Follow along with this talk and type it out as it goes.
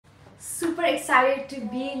Super excited to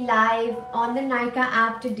be live on the Nykaa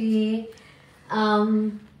app today.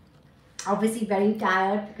 Obviously very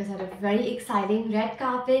tired because I had a very exciting red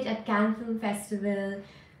carpet at Cannes Film Festival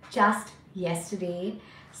just yesterday.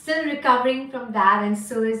 Still recovering from that, and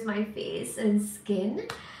so is my face and skin.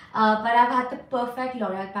 But I've had the perfect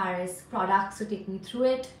L'Oreal Paris products to take me through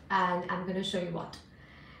it, and I'm going to show you what.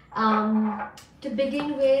 To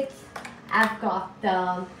begin with, I've got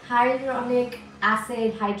the hyaluronic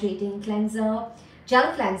acid hydrating cleanser,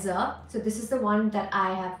 gel cleanser. So this is the one that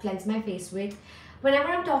I have cleansed my face with. Whenever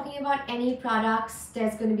I'm talking about any products,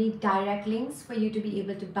 there's going to be direct links for you to be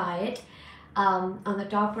able to buy it on the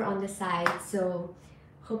top or on the side. So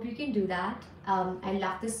hope you can do that. I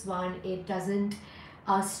love this one. It doesn't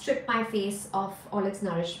strip my face of all its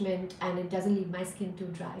nourishment, and it doesn't leave my skin too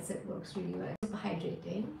dry, so it works really well. Super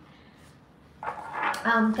hydrating.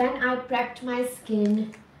 Then I prepped my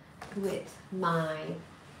skin with my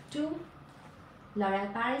two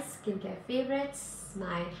L'Oreal Paris skincare favorites,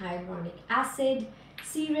 my hyaluronic acid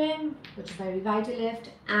serum, which is my Revitalift,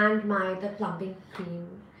 and the plumping cream,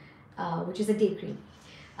 which is a day cream.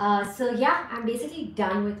 So yeah, I'm basically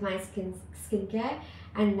done with my skincare,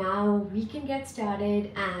 and now we can get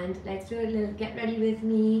started, and let's do a little get ready with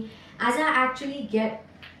me as I actually get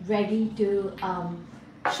ready to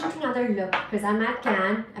shoot another look, because I'm at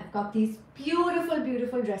Cannes. I've got these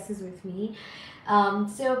beautiful dresses with me.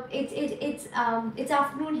 So it's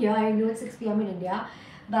afternoon here. I know it's 6 p.m. in India,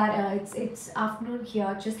 but it's afternoon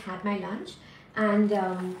here. Just had my lunch and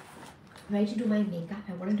ready to do my makeup.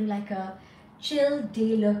 I want to do like a chill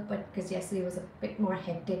day look, but because yesterday was a bit more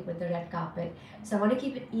hectic with the red carpet, so I want to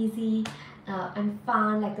keep it easy and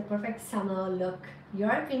fun, like the perfect summer look,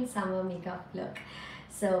 European summer makeup look.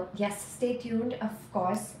 So yes, stay tuned. Of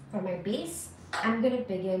course, for my base, I'm going to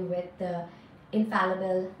begin with the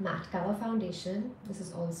Infallible Matte Cover Foundation. This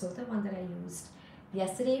is also the one that I used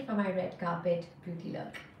yesterday for my red carpet beauty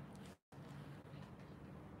look.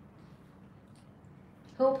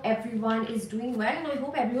 Hope everyone is doing well, and I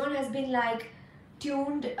hope everyone has been like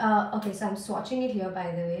tuned. Okay, so I'm swatching it here,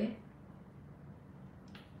 by the way,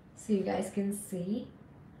 so you guys can see.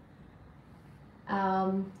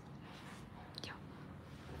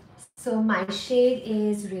 So my shade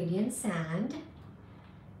is Radiant Sand,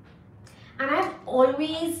 and I've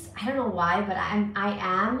always, I don't know why, but I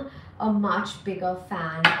am a much bigger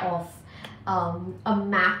fan of a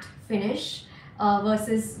matte finish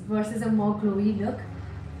versus a more glowy look.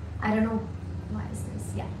 I don't know why is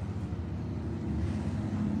this. Yeah.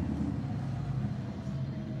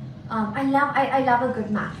 I love a good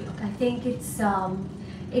matte look. I think it's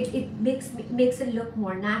it makes it look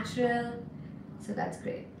more natural, so that's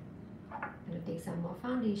great. I'm gonna take some more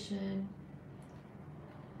foundation.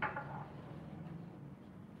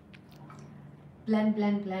 Blend.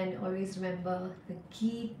 Always remember, the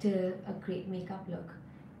key to a great makeup look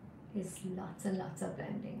is lots and lots of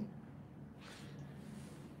blending.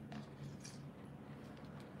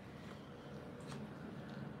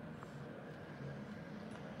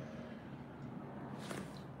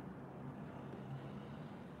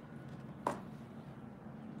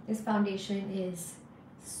 This foundation is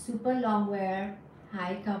super long wear,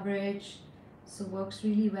 high coverage, so works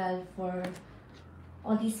really well for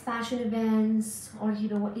all these fashion events, or you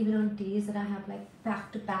know, even on days that I have like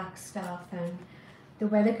back-to-back stuff and the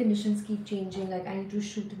weather conditions keep changing, like I need to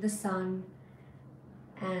shoot in the sun,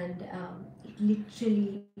 and it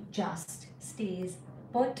literally just stays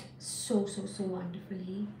put so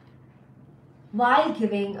wonderfully while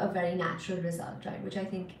giving a very natural result, right, which I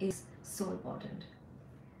think is so important.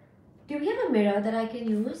 Do we have a mirror that I can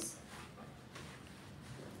use?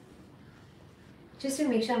 Just to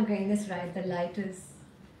make sure I'm getting this right, the light is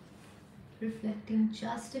reflecting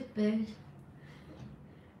just a bit.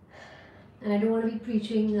 And I don't want to be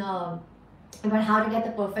preaching about how to get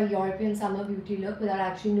the perfect European summer beauty look without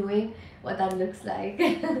actually knowing what that looks like.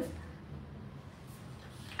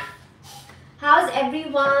 How's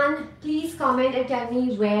everyone? Please comment and tell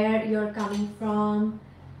me where you're coming from.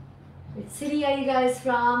 Which city are you guys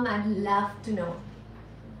from? I'd love to know.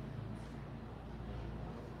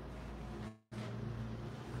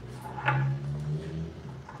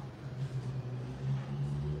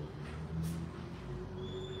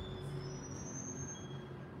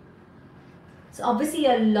 So obviously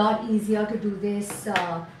a lot easier to do this in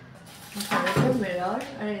front of the mirror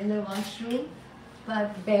or in the washroom,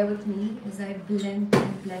 but bear with me as I blend.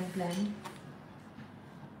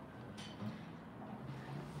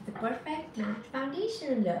 The perfect matte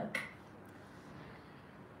foundation look.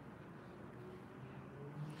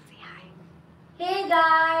 Say hi. Hey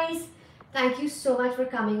guys! Thank you so much for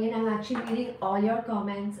coming in. I'm actually reading all your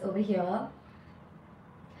comments over here.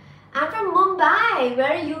 I'm from Mumbai.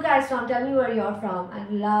 Where are you guys from? Tell me where you're from. I'd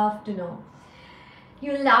love to know.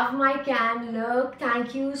 You love my can look.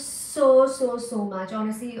 Thank you so much.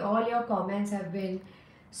 Honestly, all your comments have been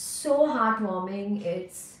so heartwarming.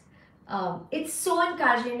 It's so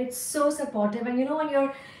encouraging. It's so supportive. And you know, when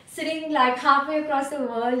you're sitting like halfway across the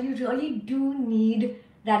world, you really do need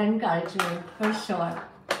that encouragement for sure.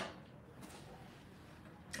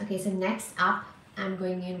 Okay, so next up, I'm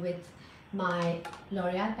going in with my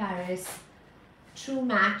L'Oreal Paris True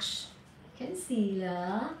Match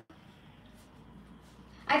Concealer.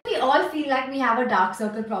 I think we all feel like we have a dark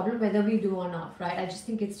circle problem, whether we do or not, right? I just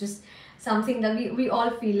think it's just something that we all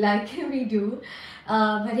feel like we do.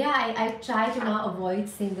 But yeah, I try to now avoid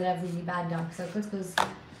saying that I have really bad dark circles, because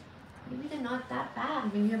maybe they're not that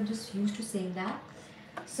bad. Maybe I'm just used to saying that.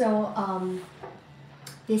 So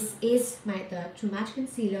this is the True Match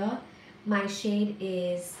Concealer. My shade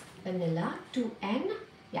is Vanilla 2N.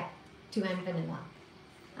 Yeah, 2N Vanilla.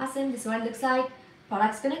 Awesome, this is what it looks like.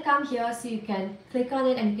 Product's gonna come here, so you can click on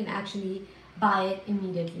it and you can actually buy it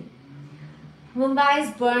immediately. Mumbai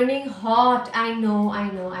is burning hot. I know.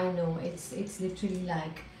 It's literally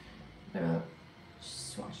like, I'm gonna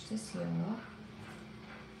swatch this here.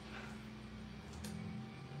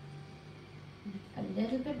 A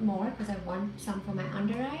little bit more because I want some for my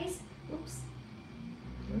under eyes. Oops.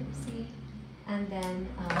 Oopsie. And then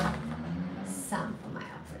some for my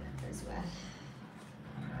upper lip as well.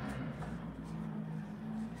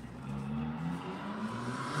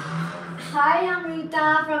 Hi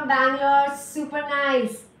Amrita from Bangalore, super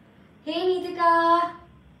nice. Hey Nitika.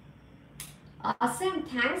 Awesome,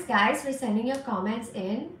 thanks guys for sending your comments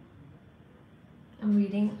in. I'm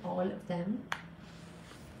reading all of them.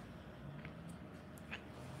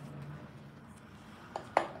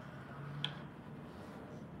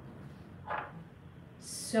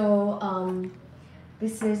 So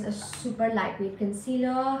this is a super lightweight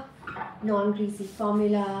concealer, non-greasy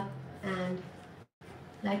formula, and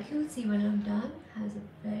like you'll see when I'm done, has a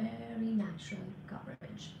very natural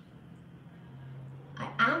coverage. I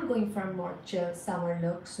am going for a more chill summer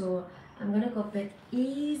look, so I'm gonna go a bit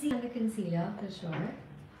easy on the concealer for sure.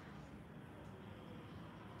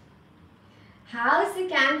 How's the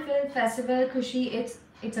Cannes Film Festival, Kushi?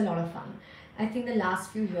 It's a lot of fun. I think the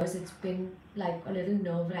last few years it's been like a little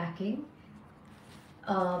nerve-wracking,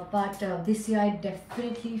 but this year I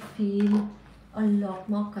definitely feel a lot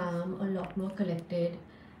more calm, a lot more collected.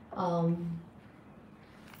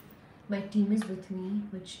 My team is with me,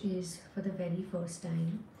 which is for the very first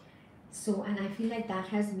time. So, and I feel like that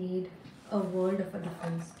has made a world of a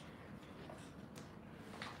difference.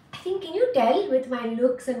 I think, can you tell with my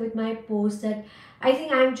looks and with my pose that I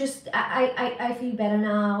think I'm just, I feel better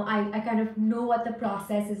now. I kind of know what the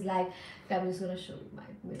process is like. Okay, I'm just going to show you my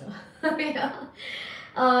mirror. Yeah.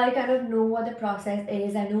 I kind of know what the process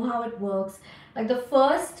is. I know how it works. Like the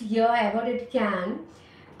first year I ever did Cannes,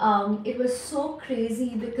 it was so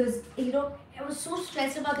crazy because, you know, I was so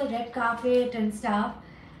stressed about the red carpet and stuff.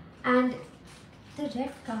 And the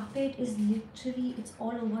red carpet is literally, it's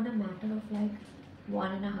all over in a matter of like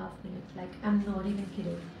 1.5 minutes. Like, I'm not even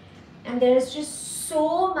kidding. And there's just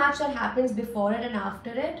so much that happens before it and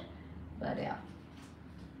after it. But yeah.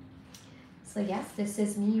 So yes, this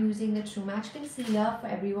is me using the True Match Concealer for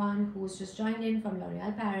everyone who's just joined in from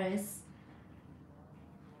L'Oreal Paris.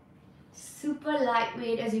 Super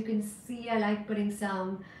lightweight, as you can see. I like putting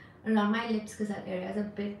some around my lips because that area is a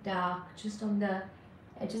bit dark, just on the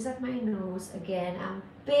edges of my nose. Again, I'm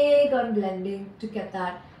big on blending to get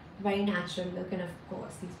that very natural look, and of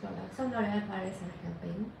course these products from L'Oreal Paris are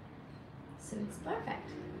helping, so it's perfect.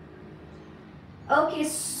 Okay,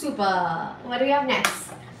 super. What do we have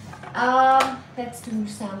next? Let's do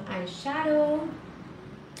some eyeshadow.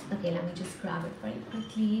 Okay, let me just grab it very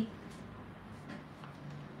quickly.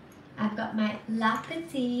 I've got my La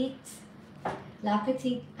Petite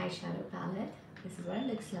eyeshadow palette. This is what it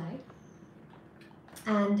looks like.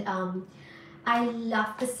 And I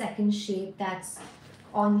love the second shade that's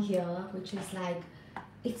on here, which is like,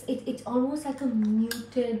 it's almost like a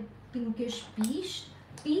muted pinkish peach,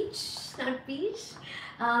 not peach.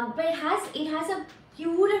 But it has a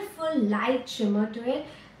beautiful light shimmer to it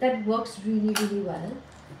that works really, really well.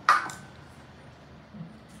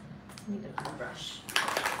 Need a brush.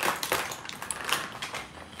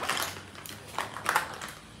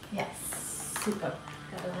 Yes, super.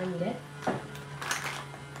 Got what I needed.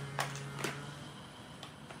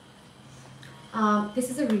 This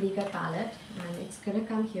is a really good palette, and it's gonna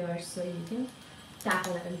come here, so you can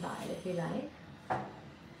tackle it and buy it if you like.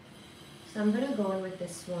 So I'm gonna go in with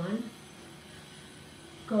this one.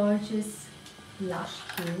 gorgeous blush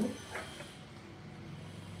too.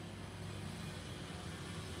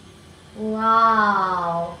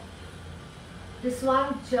 Wow, this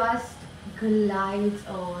one just glides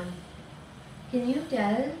on. Can you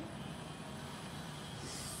tell?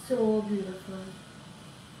 So beautiful.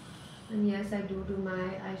 And yes, I do my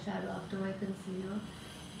eyeshadow after my concealer.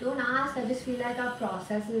 Don't ask, I just feel like our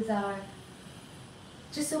processes are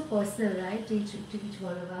just so personal, right, to each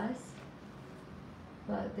one of us.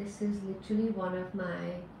 But this is literally one of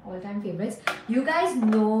my all-time favorites. You guys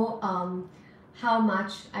know how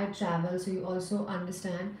much I travel, so you also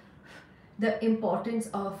understand the importance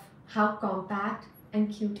of how compact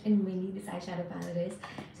and cute and mini this eyeshadow palette is.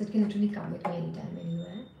 So it can literally come with me anytime,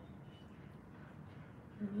 anywhere.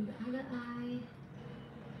 And the other eye.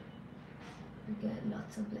 Again,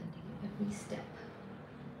 lots of blending at every step.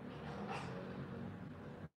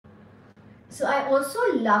 So I also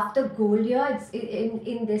love the gold here. It's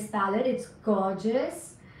in this palette. It's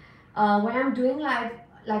gorgeous. When I'm doing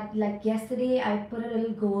like yesterday, I put a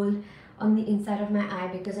little gold on the inside of my eye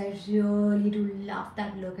because I really do love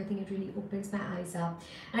that look. I think it really opens my eyes up.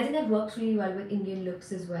 And I think that works really well with Indian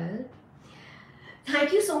looks as well.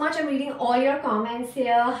 Thank you so much. I'm reading all your comments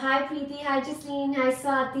here. Hi Preeti, hi Jasleen, hi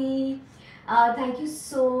Swati. Thank you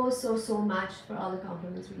so much for all the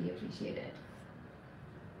compliments. Really appreciate it.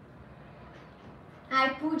 Hi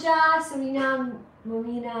Pooja, Serena,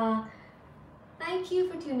 Momina. Thank you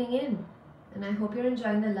for tuning in. And I hope you're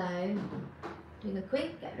enjoying the live. Doing a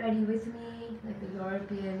quick get ready with me, like a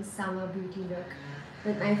European summer beauty look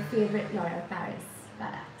with my favorite L'Oreal Paris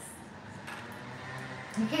products.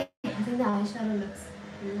 Okay, I think the eyeshadow looks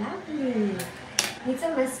lovely. Need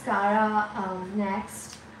some mascara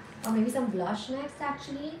next, or maybe some blush next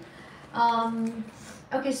actually.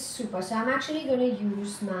 Okay, super. So I'm actually going to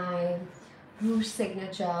use my Rouge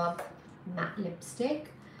Signature matte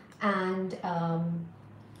lipstick, and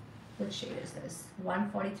what shade is this?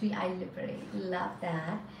 143 I Liberate. Love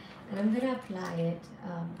that. And I'm going to apply it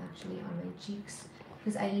actually on my cheeks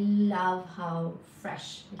because I love how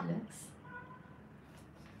fresh it looks.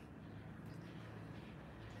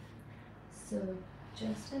 So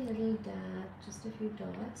just a little dab, just a few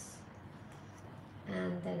dots,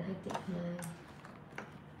 and then I take my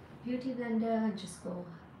beauty blender and just go.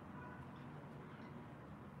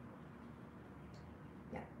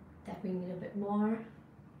 Yeah, that we need a bit more.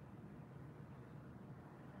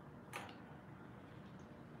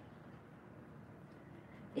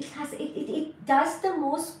 It does the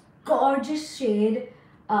most gorgeous shade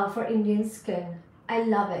for Indian skin. I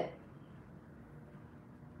love it.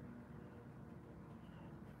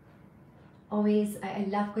 Always, I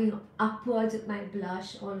love going upwards with my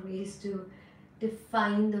blush always to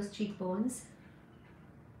define those cheekbones.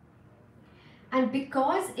 And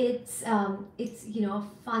because it's you know, a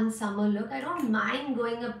fun summer look, I don't mind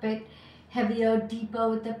going a bit heavier, deeper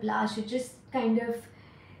with the blush. It just kind of,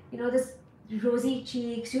 you know, this rosy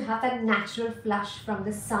cheeks, you have that natural flush from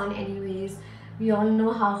the sun anyways. We all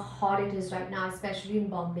know how hot it is right now, especially in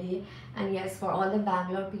Bombay. And yes, for all the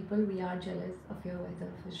Bangalore people, we are jealous of your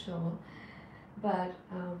weather for sure. But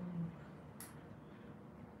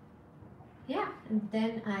yeah, and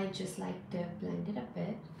then I just like to blend it a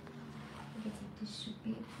bit. Get some tissue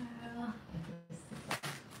paper.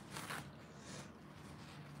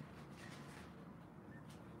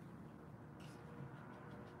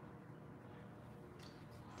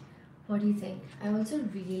 What do you think? I also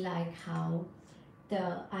really like how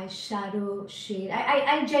the eyeshadow shade,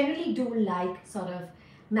 I generally do like sort of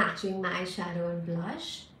matching my eyeshadow and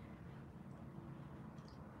blush.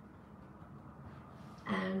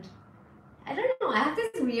 And I don't know, I have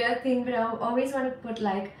this weird thing where I always want to put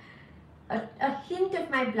like a hint of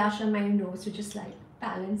my blush on my nose to just like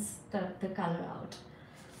balance the color out.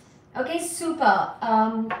 Okay, super.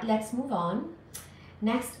 Let's move on.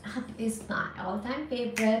 Next up is my all-time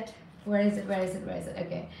favorite. Where is it?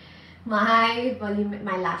 Okay. My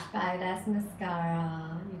Lash Paradise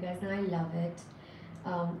mascara. You guys know I love it.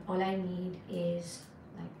 All I need is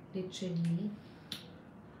like literally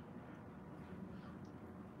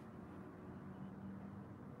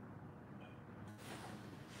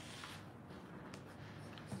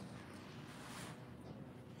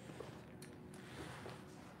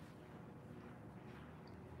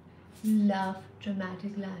love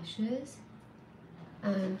dramatic lashes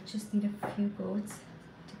and just need a few coats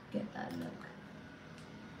to get that look.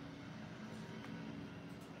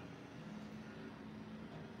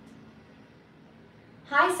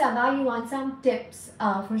 Hi Sabah, you want some tips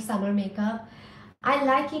for summer makeup? I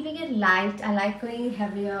like keeping it light. I like going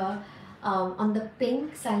heavier on the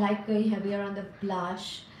pinks. I like going heavier on the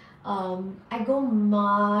blush. I go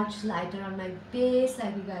much lighter on my base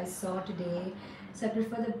like you guys saw today. So I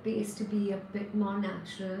prefer the base to be a bit more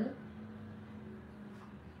natural.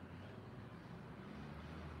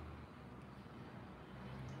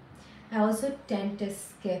 I also tend to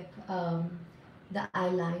skip the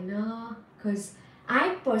eyeliner because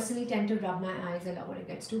I personally tend to rub my eyes a lot when it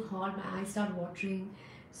gets too hot. My eyes start watering,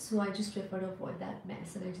 so I just prefer to avoid that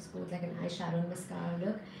mess and I just go with like an eyeshadow and mascara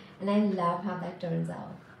look, and I love how that turns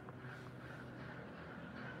out.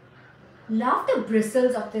 Love the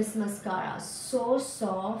bristles of this mascara, so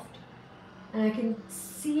soft, and I can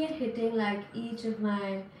see it hitting like each of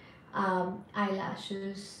my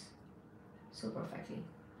eyelashes so perfectly.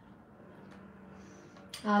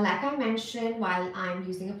 Like I mentioned, while I'm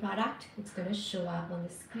using a product, it's going to show up on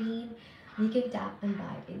the screen. You can tap and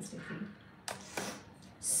buy it instantly.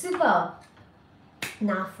 Super.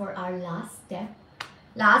 Now for our last step.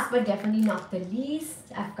 Last but definitely not the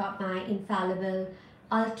least, I've got my infallible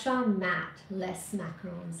Ultra Matte Les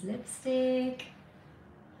Macarons lipstick.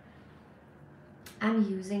 I'm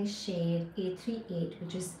using shade A38,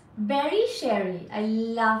 which is Berry Sherry. I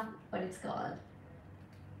love what it's called.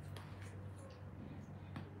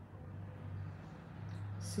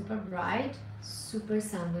 Super bright, super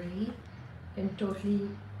summery, and totally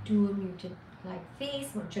do a muted like face,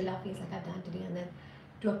 or chilla face like I've done today, and then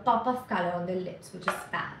do a pop of color on the lips, which is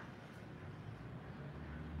fab.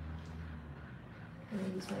 I'm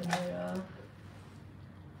gonna use my mirror.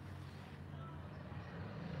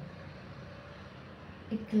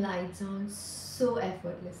 It glides on so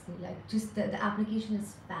effortlessly, like just the application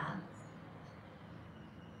is fab.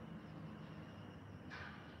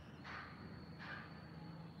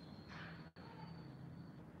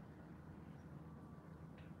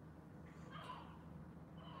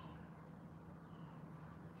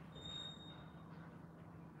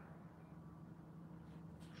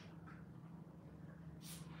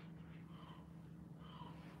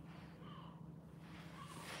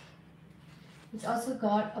 It's also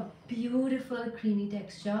got a beautiful creamy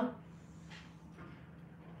texture.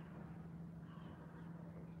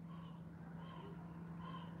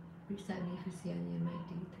 Which suddenly if you see any of my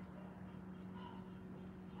teeth.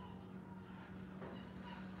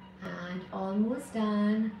 And almost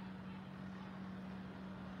done.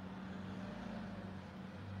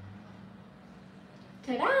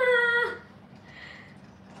 Ta-da!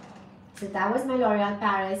 So that was my L'Oreal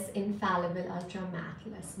Paris Infallible Ultra Matte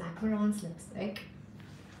Les Macarons lipstick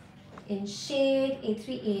in shade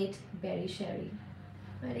A38 Berry Sherry.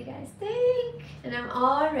 What do you guys think? And I'm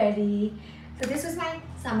all ready. So this was my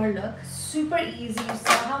summer look. Super easy. You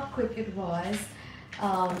saw how quick it was.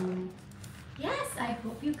 Yes, I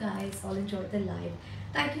hope you guys all enjoyed the live.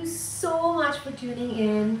 Thank you so much for tuning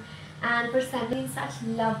in and for sending such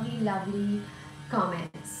lovely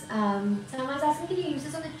comments. Someone's asking, can you use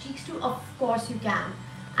this on the cheeks too? Of course you can.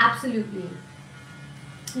 Absolutely.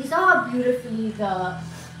 You saw how beautifully the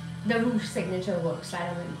Rouge signature works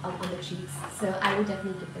right on the cheeks. So I would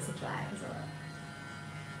definitely give this a try as well.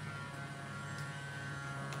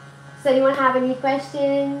 So anyone have any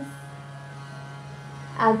questions?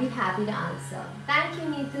 I'll be happy to answer. Thank you,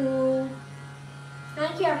 Neetu.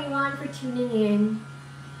 Thank you everyone for tuning in.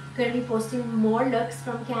 Going to be posting more looks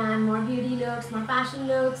from Can, more beauty looks, more fashion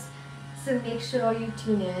looks. So make sure you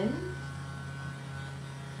tune in.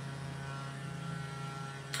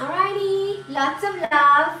 Alrighty, lots of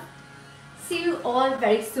love. See you all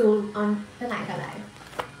very soon on the Nykaa Live.